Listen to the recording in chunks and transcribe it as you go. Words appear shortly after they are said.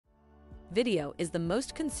video is the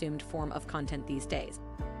most consumed form of content these days.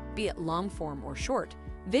 Be it long form or short,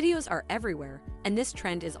 videos are everywhere, and this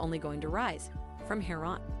trend is only going to rise from here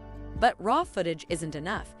on. But raw footage isn't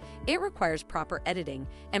enough. It requires proper editing,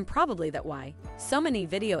 and probably that's why so many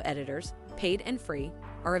video editors, paid and free,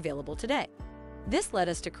 are available today. This led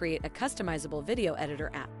us to create a customizable video editor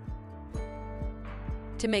app.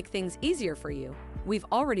 To make things easier for you, we've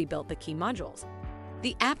already built the key modules.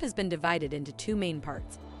 The app has been divided into two main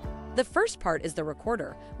parts. The first part is the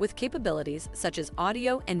recorder, with capabilities such as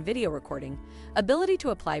audio and video recording, ability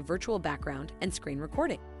to apply virtual background and screen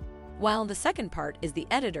recording. While the second part is the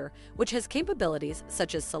editor, which has capabilities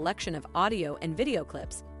such as selection of audio and video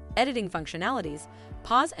clips, editing functionalities,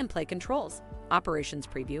 pause and play controls, operations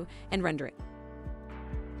preview, and rendering.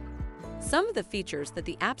 Some of the features that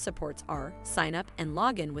the app supports are sign up and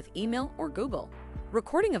log in with email or Google,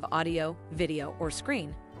 recording of audio, video, or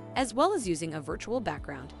screen, as well as using a virtual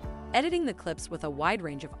background, editing the clips with a wide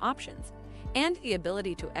range of options, and the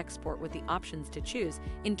ability to export with the options to choose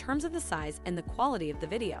in terms of the size and the quality of the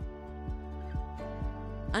video.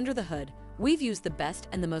 Under the hood, we've used the best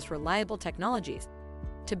and the most reliable technologies.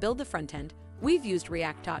 To build the front end, we've used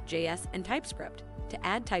React.js and TypeScript to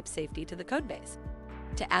add type safety to the codebase.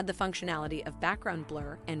 To add the functionality of background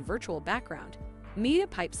blur and virtual background, media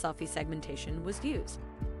pipe selfie segmentation was used.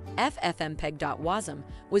 FFmpeg.wasm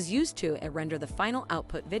was used to render the final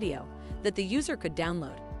output video that the user could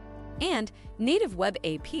download. And native web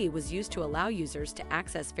AP was used to allow users to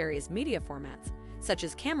access various media formats, such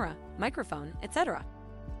as camera, microphone, etc.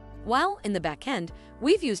 While in the backend,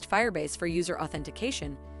 we've used Firebase for user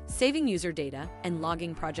authentication, saving user data, and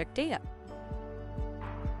logging project data.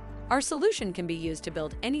 Our solution can be used to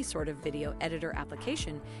build any sort of video editor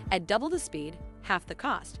application at double the speed, half the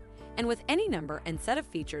cost, and with any number and set of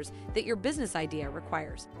features that your business idea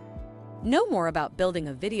requires. Know more about building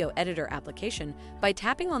a video editor application by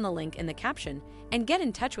tapping on the link in the caption and get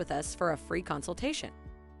in touch with us for a free consultation.